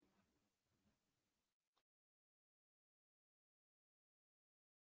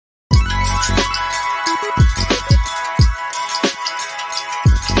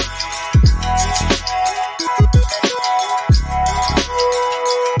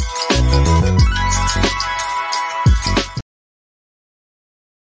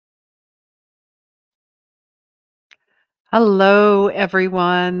Hello,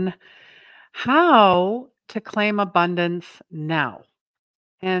 everyone. How to claim abundance now?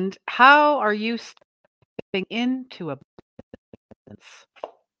 And how are you stepping into abundance?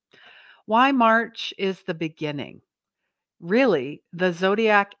 Why March is the beginning, really, the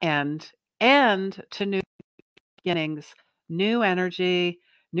zodiac end to new beginnings, new energy,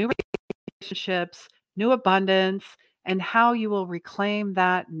 new relationships, new abundance, and how you will reclaim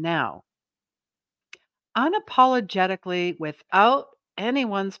that now, unapologetically, without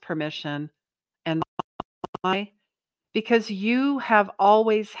anyone's permission. And why? Because you have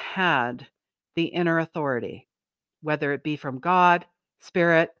always had the inner authority, whether it be from God,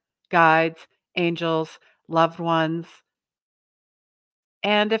 spirit, guides, angels, loved ones.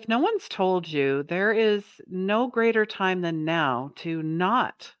 And if no one's told you, there is no greater time than now to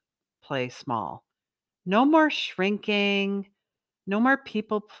not play small. No more shrinking, no more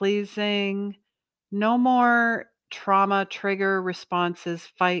people pleasing, no more trauma trigger responses,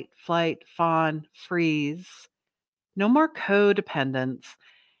 fight, flight, fawn, freeze. No more codependence.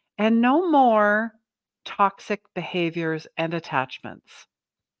 And no more toxic behaviors and attachments.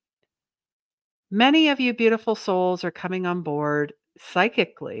 Many of you beautiful souls are coming on board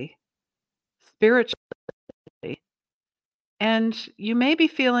psychically, spiritually, and you may be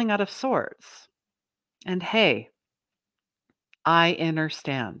feeling out of sorts. And hey, I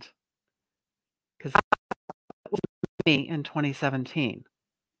understand because that was me in 2017.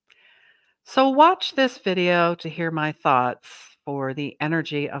 So watch this video to hear my thoughts for the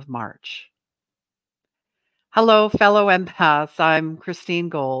energy of March. Hello, fellow empaths. I'm Christine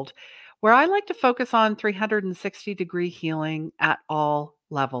Gold, where I like to focus on 360-degree healing at all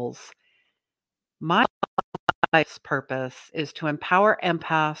levels. My life's purpose is to empower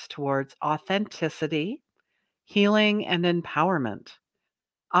empaths towards authenticity, healing, and empowerment.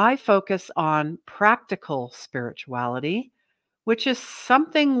 I focus on practical spirituality, which is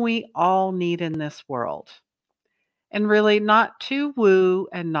something we all need in this world, and really not too woo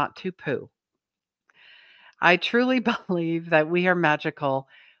and not too poo. I truly believe that we are magical.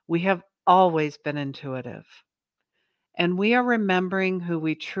 We have always been intuitive. And we are remembering who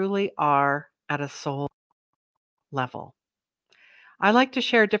we truly are at a soul level. I like to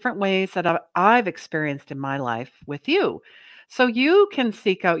share different ways that I've experienced in my life with you. So you can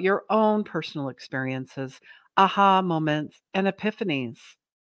seek out your own personal experiences, aha moments, and epiphanies.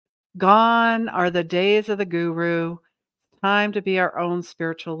 Gone are the days of the guru. Time to be our own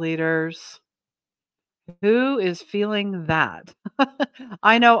spiritual leaders. Who is feeling that?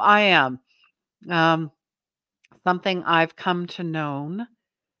 I know I am. Um, Something I've come to know,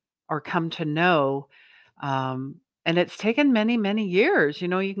 um, and it's taken many, many years. You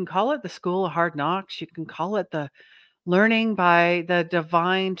can call it the school of hard knocks. You can call it the learning by the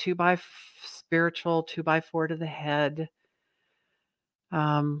divine spiritual 2x4 to the head.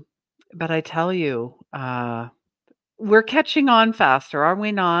 Um, but I tell you, we're catching on faster, are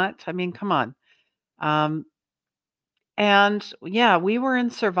we not? I mean, come on. Um, And yeah, we were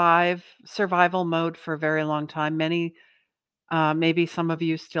in survival mode for a very long time. Many, maybe some of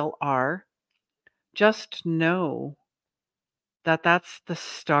you still are. Just know that that's the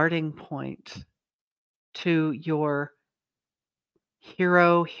starting point to your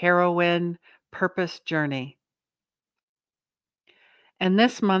heroine purpose journey. And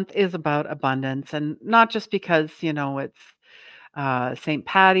this month is about abundance, and not just because, it's St.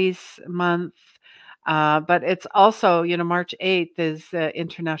 Patty's month, but it's also, March 8th is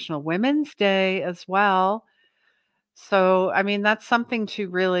International Women's Day as well. So, I mean, that's something to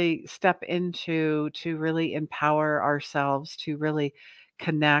really step into, to really empower ourselves, to really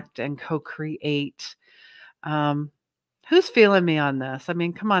connect and co create. Um, who's feeling me on this? I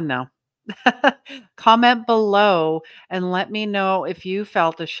mean, come on now. Comment below and let me know if you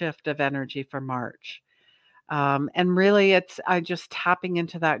felt a shift of energy for March. And really, I just tapping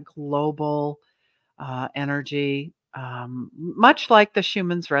into that global energy, much like the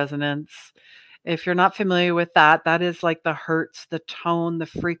Schumann's resonance. If you're not familiar with that, that is like the hertz, the tone, the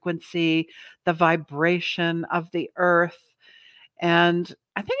frequency, the vibration of the earth. And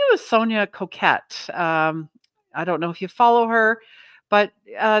I think it was Sonia Coquette. I don't know if you follow her, but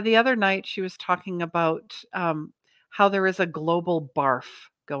the other night she was talking about how there is a global barf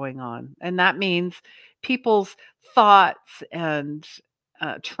going on. And that means people's thoughts and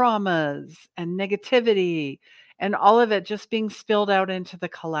traumas and negativity and all of it just being spilled out into the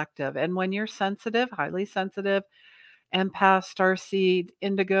collective. And when you're sensitive, highly sensitive, empath, starseed,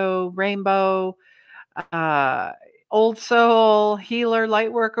 indigo, rainbow, uh, old soul, healer,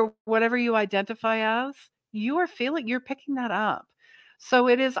 light worker, whatever you identify as, you're picking that up. So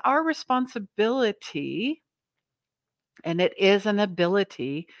it is our responsibility And it is an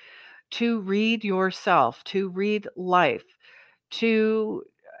ability to read yourself, to read life, to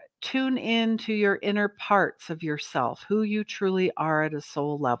tune into your inner parts of yourself, who you truly are at a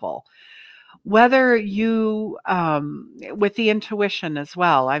soul level. Whether you, with the intuition as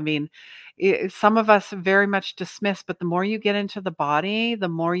well, I mean, some of us very much dismiss, but the more you get into the body, the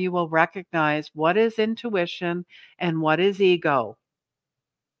more you will recognize what is intuition and what is ego.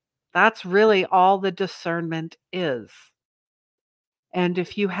 That's really all the discernment is. And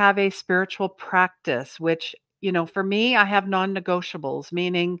if you have a spiritual practice, which, for me, I have non negotiables,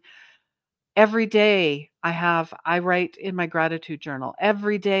 meaning every day I write in my gratitude journal.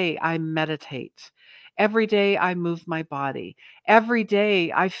 Every day I meditate. Every day I move my body. Every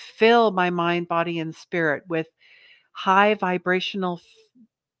day I fill my mind, body, and spirit with high vibrational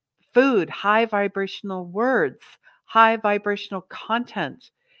food, high vibrational words, high vibrational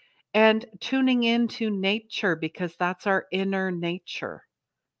content, and tuning into nature because that's our inner nature.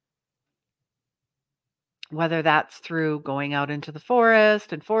 Whether that's through going out into the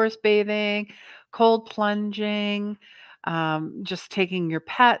forest and forest bathing, cold plunging, just taking your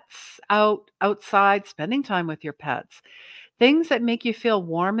pets outside, spending time with your pets. Things that make you feel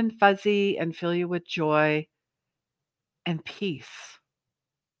warm and fuzzy and fill you with joy and peace.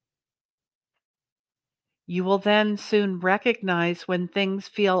 You will then soon recognize when things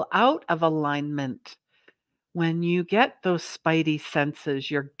feel out of alignment, when you get those spidey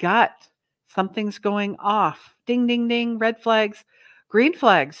senses, your gut, something's going off. Ding, ding, ding, red flags, green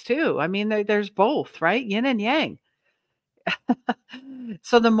flags too. I mean, there's both, right? Yin and yang.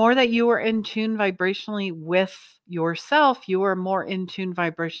 So the more that you are in tune vibrationally with yourself, you are more in tune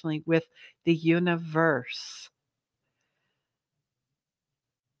vibrationally with the universe.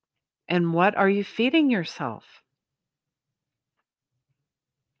 And what are you feeding yourself?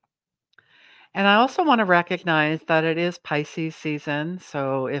 And I also want to recognize that it is Pisces season.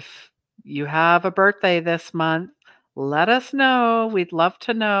 So if you have a birthday this month, let us know. We'd love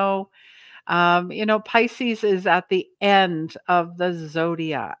to know. Pisces is at the end of the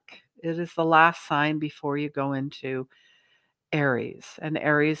zodiac. It is the last sign before you go into Aries, and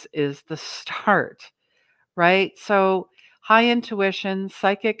Aries is the start, right? So high intuition,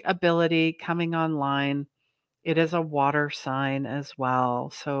 psychic ability coming online. It is a water sign as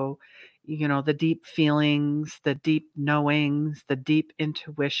well. So, the deep feelings, the deep knowings, the deep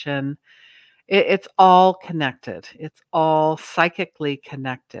intuition, it's all connected. It's all psychically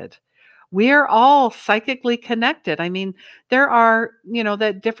connected. We are all psychically connected. I mean, there are,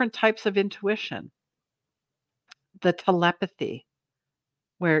 the different types of intuition, the telepathy,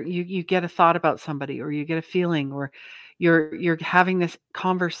 where you get a thought about somebody or you get a feeling or you're having this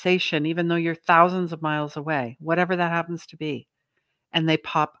conversation even though you're thousands of miles away, whatever that happens to be, and they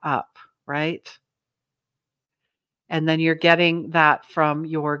pop up, right? And then you're getting that from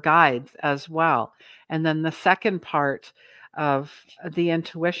your guides as well. And then the second part of the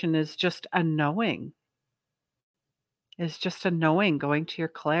intuition is just a knowing. Is just a knowing, going to your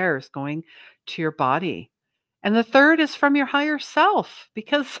clairs, going to your body. And the third is from your higher self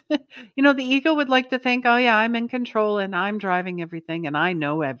because, the ego would like to think, oh, yeah, I'm in control and I'm driving everything and I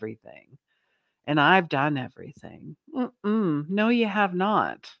know everything and I've done everything. No, you have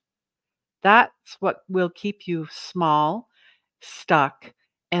not. That's what will keep you small, stuck,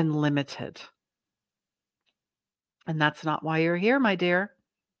 and limited. And that's not why you're here, my dear.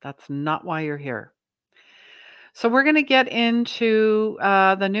 That's not why you're here. So we're going to get into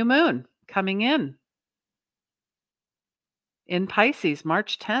the new moon coming in Pisces,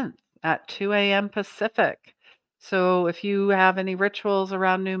 March 10th at 2 a.m. Pacific. So if you have any rituals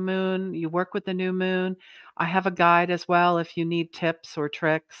around new moon, you work with the new moon, I have a guide as well if you need tips or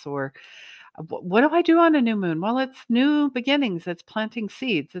tricks or what do I do on a new moon? Well, it's new beginnings, it's planting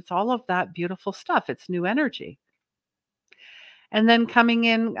seeds, it's all of that beautiful stuff. It's new energy. And then coming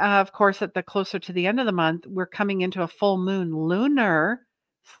in, of course, at the closer to the end of the month, we're coming into a full moon lunar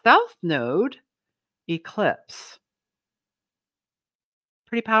south node eclipse.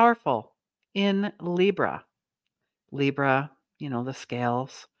 Pretty powerful in Libra. Libra, the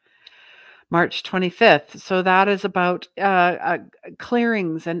scales. March 25th. So that is about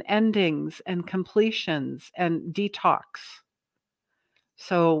clearings and endings and completions and detox.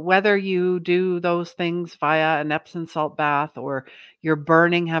 So whether you do those things via an Epsom salt bath or you're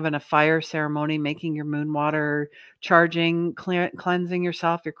burning, having a fire ceremony, making your moon water, charging, cleansing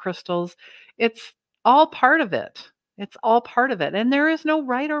yourself, your crystals, it's all part of it. It's all part of it. And there is no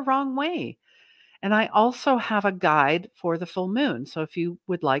right or wrong way. And I also have a guide for the full moon. So if you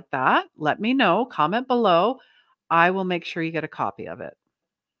would like that, let me know, comment below. I will make sure you get a copy of it.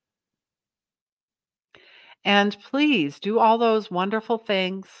 And please do all those wonderful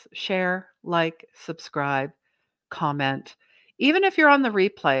things. Share, like, subscribe, comment. Even if you're on the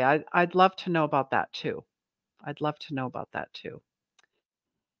replay, I'd love to know about that too. I'd love to know about that too.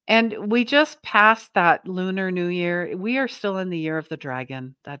 And we just passed that Lunar New Year. We are still in the year of the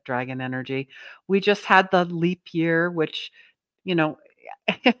dragon, that dragon energy. We just had the leap year, which, you know,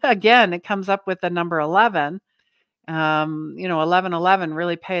 again, it comes up with the number 11. 1111,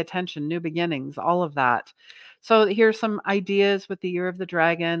 really pay attention, new beginnings, all of that. So here's some ideas with the year of the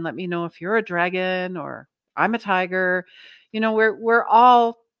dragon. Let me know if you're a dragon or I'm a tiger. We're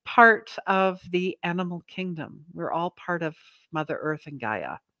all part of the animal kingdom. We're all part of Mother Earth and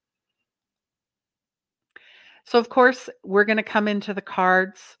Gaia. So of course, we're going to come into the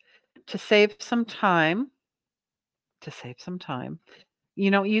cards to save some time, to save some time.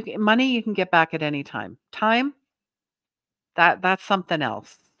 Money you can get back at any time. Time, that's something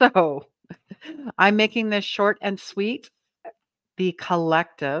else. So I'm making this short and sweet. The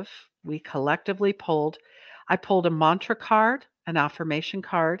collective, we collectively pulled. I pulled a mantra card, an affirmation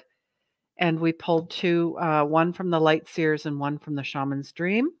card, and we pulled two, one from the Light Seers and one from the Shaman's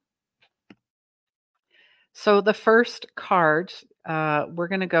Dream. So the first card, we're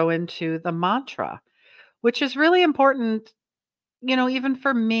going to go into the mantra, which is really important. Even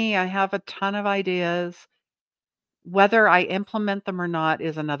for me, I have a ton of ideas. Whether I implement them or not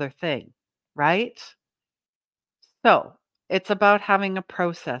is another thing, right? So it's about having a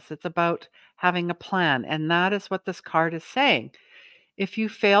process, it's about having a plan. And that is what this card is saying. If you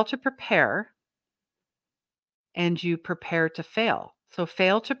fail to prepare and you prepare to fail, so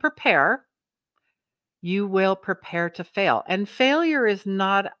fail to prepare, you will prepare to fail. And failure is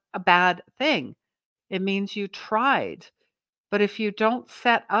not a bad thing, it means you tried. But if you don't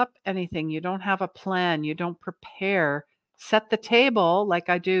set up anything, you don't have a plan, you don't prepare, set the table like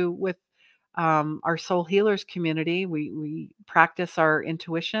I do with our soul healers community. We practice our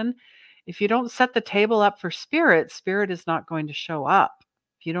intuition. If you don't set the table up for spirit, spirit is not going to show up.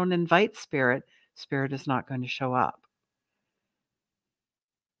 If you don't invite spirit, spirit is not going to show up.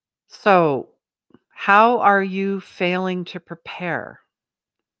 So, how are you failing to prepare?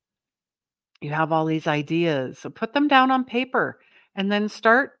 You have all these ideas, so put them down on paper and then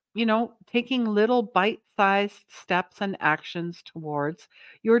start, taking little bite-sized steps and actions towards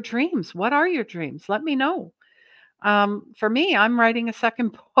your dreams. What are your dreams? Let me know. For me, I'm writing a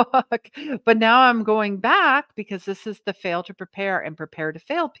second book, but now I'm going back because this is the fail to prepare and prepare to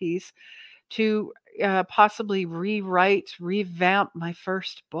fail piece to possibly revamp my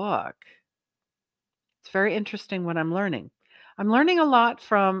first book. It's very interesting what I'm learning. I'm learning a lot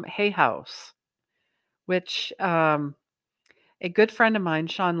from Hay House, which a good friend of mine,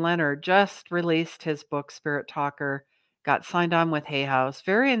 Sean Leonard, just released his book, Spirit Talker, got signed on with Hay House.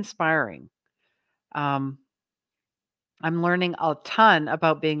 Very inspiring. Um, I'm learning a ton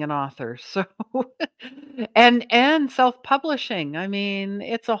about being an author. So and self-publishing. I mean,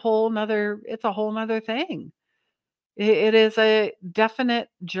 it's a whole nother thing. It is a definite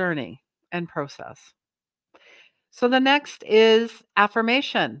journey and process. So the next is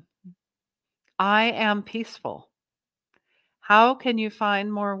affirmation. I am peaceful. How can you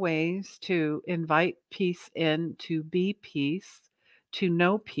find more ways to invite peace in, to be peace, to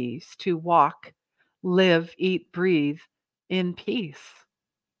know peace, to walk, live, eat, breathe in peace?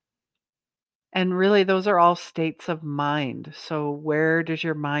 And really, those are all states of mind. So, where does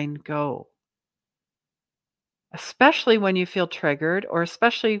your mind go? Especially when you feel triggered, or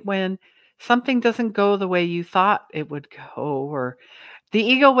especially when something doesn't go the way you thought it would go, or the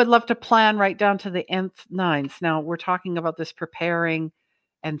ego would love to plan right down to the nth nines. Now, we're talking about this preparing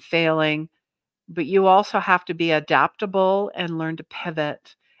and failing, but you also have to be adaptable and learn to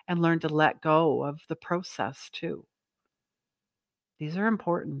pivot and learn to let go of the process too. These are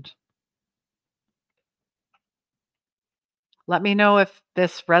important. Let me know if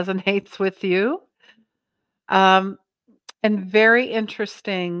this resonates with you. Um, and very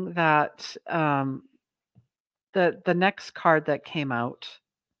interesting that the next card that came out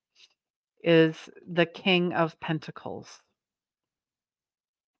is the King of Pentacles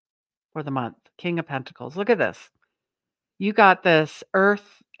for the month. King of Pentacles. Look at this. You got this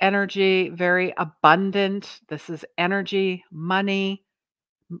earth energy, very abundant. This is energy, money,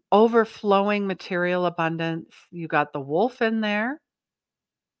 overflowing material abundance. You got the wolf in there.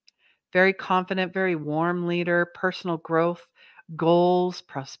 Very confident, very warm leader, personal growth, goals,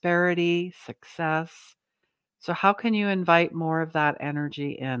 prosperity, success. So, how can you invite more of that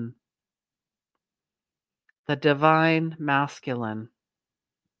energy in? The divine masculine.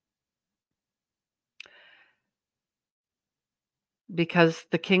 Because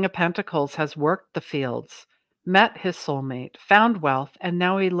the King of Pentacles has worked the fields. met his soulmate, found wealth, and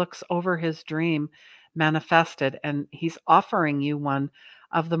now he looks over his dream manifested and he's offering you one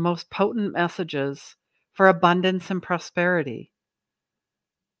of the most potent messages for abundance and prosperity.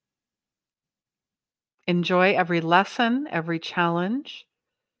 Enjoy every lesson, every challenge,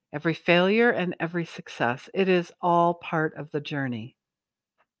 every failure, and every success. It is all part of the journey.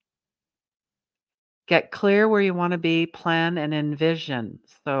 Get clear where you want to be, plan and envision.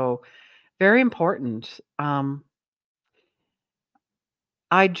 So, very important.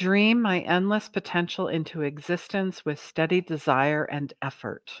 I dream my endless potential into existence with steady desire and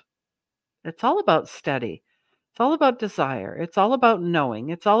effort. It's all about steady. It's all about desire. It's all about knowing.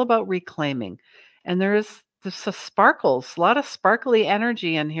 It's all about reclaiming. And there's a sparkles, a lot of sparkly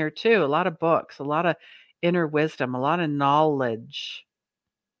energy in here too. A lot of books, a lot of inner wisdom, a lot of knowledge.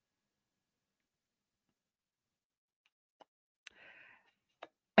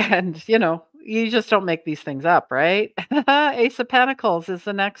 And, you just don't make these things up, right? Ace of Pentacles is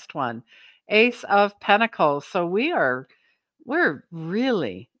the next one. Ace of Pentacles. So we're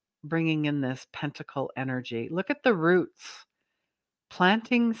really bringing in this pentacle energy. Look at the roots,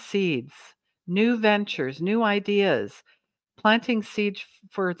 planting seeds, new ventures, new ideas, planting seeds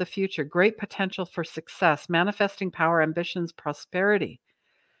for the future, great potential for success, manifesting power, ambitions, prosperity.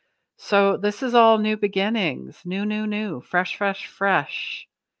 So this is all new beginnings, new, fresh, fresh, fresh.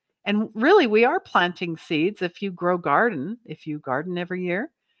 And really, we are planting seeds. If you garden every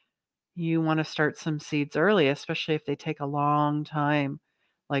year, you want to start some seeds early, especially if they take a long time,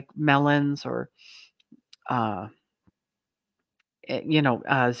 like melons or, uh,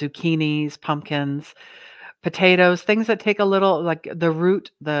 zucchinis, pumpkins, potatoes, things that take a little, like the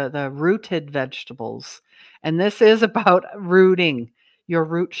rooted vegetables. And this is about rooting your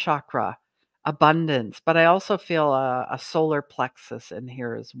root chakra, abundance. But I also feel a solar plexus in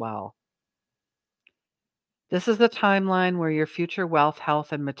here as well. This is the timeline where your future wealth,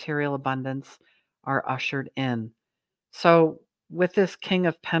 health, and material abundance are ushered in. So, with this King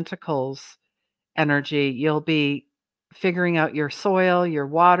of Pentacles energy, you'll be figuring out your soil, your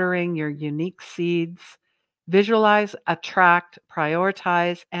watering, your unique seeds. Visualize, attract,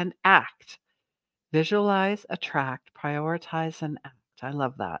 prioritize, and act. Visualize, attract, prioritize, and act. I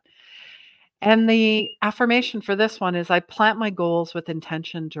love that. And the affirmation for this one is I plant my goals with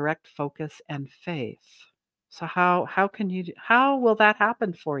intention, direct focus, and faith. So how will that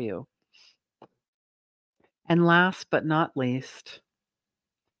happen for you? And last but not least,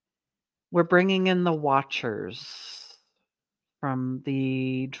 we're bringing in the Watchers from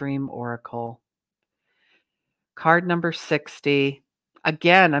the Dream Oracle. Card number 60.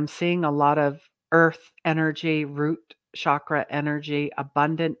 Again, I'm seeing a lot of earth energy, root chakra energy,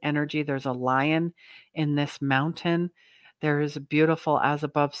 abundant energy. There's a lion in this mountain. There is a beautiful as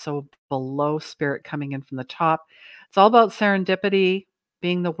above, so below spirit coming in from the top. It's all about serendipity,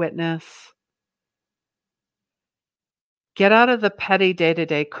 being the witness. Get out of the petty day to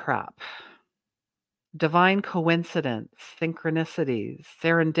day crap. Divine coincidence, synchronicities,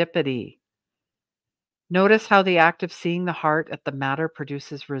 serendipity. Notice how the act of seeing the heart at the matter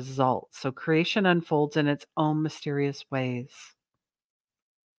produces results. So creation unfolds in its own mysterious ways.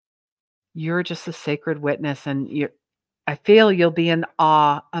 You're just a sacred witness, and I feel you'll be in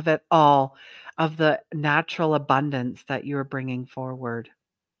awe of it all, of the natural abundance that you're bringing forward,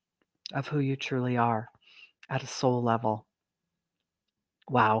 of who you truly are at a soul level.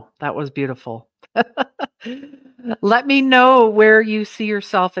 Wow, that was beautiful. Let me know where you see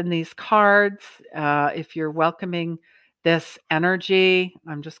yourself in these cards. If you're welcoming this energy,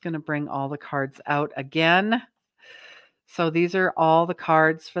 I'm just going to bring all the cards out again. So these are all the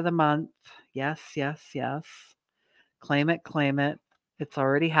cards for the month. Yes, yes, yes. Claim it, claim it. It's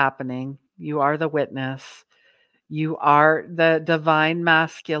already happening. You are the witness. You are the divine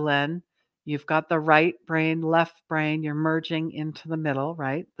masculine. You've got the right brain, left brain. You're merging into the middle,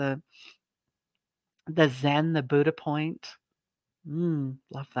 right? The Zen, the Buddha point.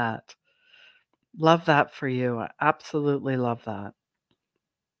 Love that. Love that for you. I absolutely love that.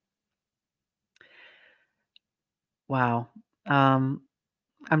 Wow. Um,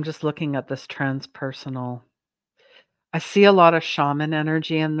 I'm just looking at this transpersonal. I see a lot of shaman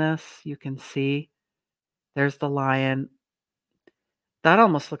energy in this. You can see there's the lion. That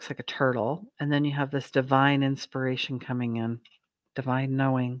almost looks like a turtle. And then you have this divine inspiration coming in, divine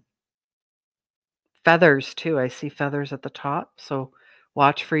knowing. Feathers, too. I see feathers at the top. So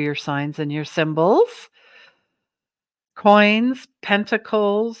watch for your signs and your symbols. Coins,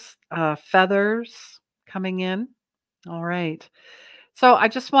 pentacles, feathers coming in. All right. So I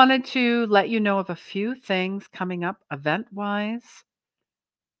just wanted to let you know of a few things coming up event wise.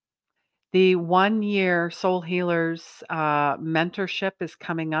 The 1 year Soul Healers mentorship is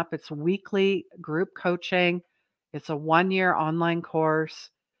coming up. It's weekly group coaching. It's a 1 year online course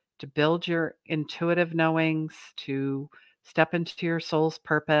to build your intuitive knowings, to step into your soul's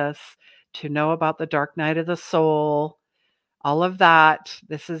purpose, to know about the dark night of the soul, all of that.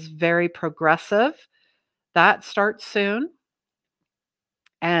 This is very progressive. That starts soon.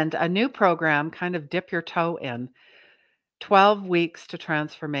 And a new program, kind of dip your toe in, 12 weeks to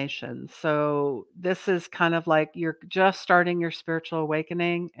transformation. So this is kind of like you're just starting your spiritual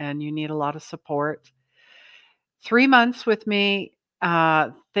awakening and you need a lot of support. 3 months with me,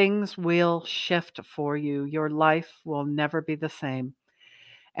 things will shift for you. Your life will never be the same.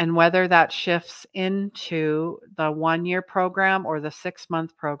 And whether that shifts into the 1 year program or the 6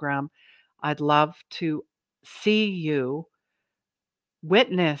 month program, I'd love to see you,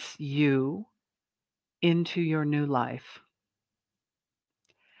 witness you into your new life.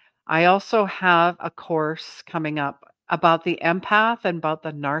 I also have a course coming up about the empath and about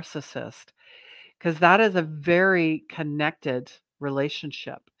the narcissist, because that is a very connected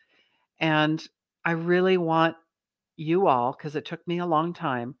relationship. And I really want you all, because it took me a long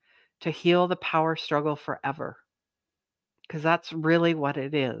time, to heal the power struggle forever, because that's really what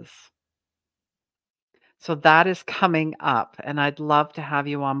it is. So that is coming up, and I'd love to have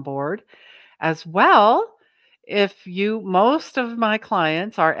you on board as well. If you, most of my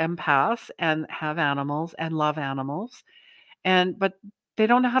clients are empaths and have animals and love animals, but they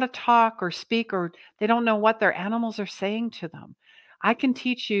don't know how to talk or speak, or they don't know what their animals are saying to them. I can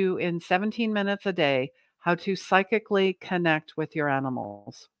teach you in 17 minutes a day how to psychically connect with your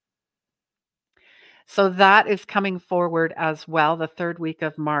animals. So that is coming forward as well, the third week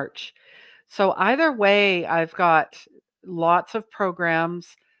of March. So either way, I've got lots of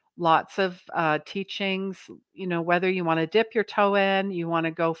programs, lots of teachings. Whether you want to dip your toe in, you want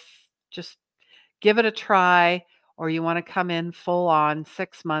to go just give it a try, or you want to come in full on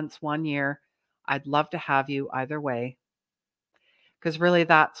 6 months, 1 year, I'd love to have you either way. Because really,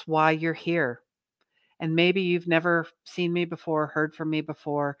 that's why you're here. And maybe you've never seen me before, heard from me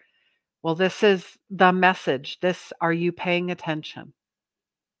before. Well, this is the message. Are you paying attention?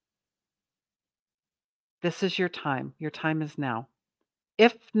 This is your time. Your time is now.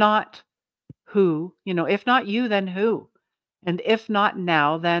 If not who, if not you, then who? And if not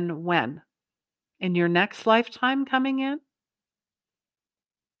now, then when? In your next lifetime coming in?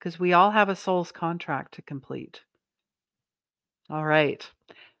 Because we all have a soul's contract to complete. All right.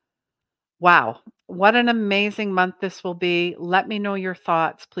 Wow. What an amazing month this will be. Let me know your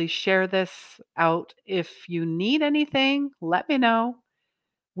thoughts. Please share this out. If you need anything, let me know.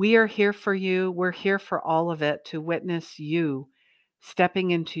 We are here for you. We're here for all of it to witness you stepping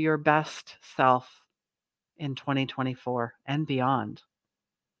into your best self in 2024 and beyond.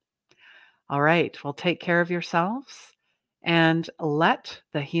 All right. Well, take care of yourselves and let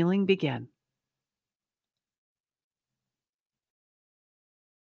the healing begin.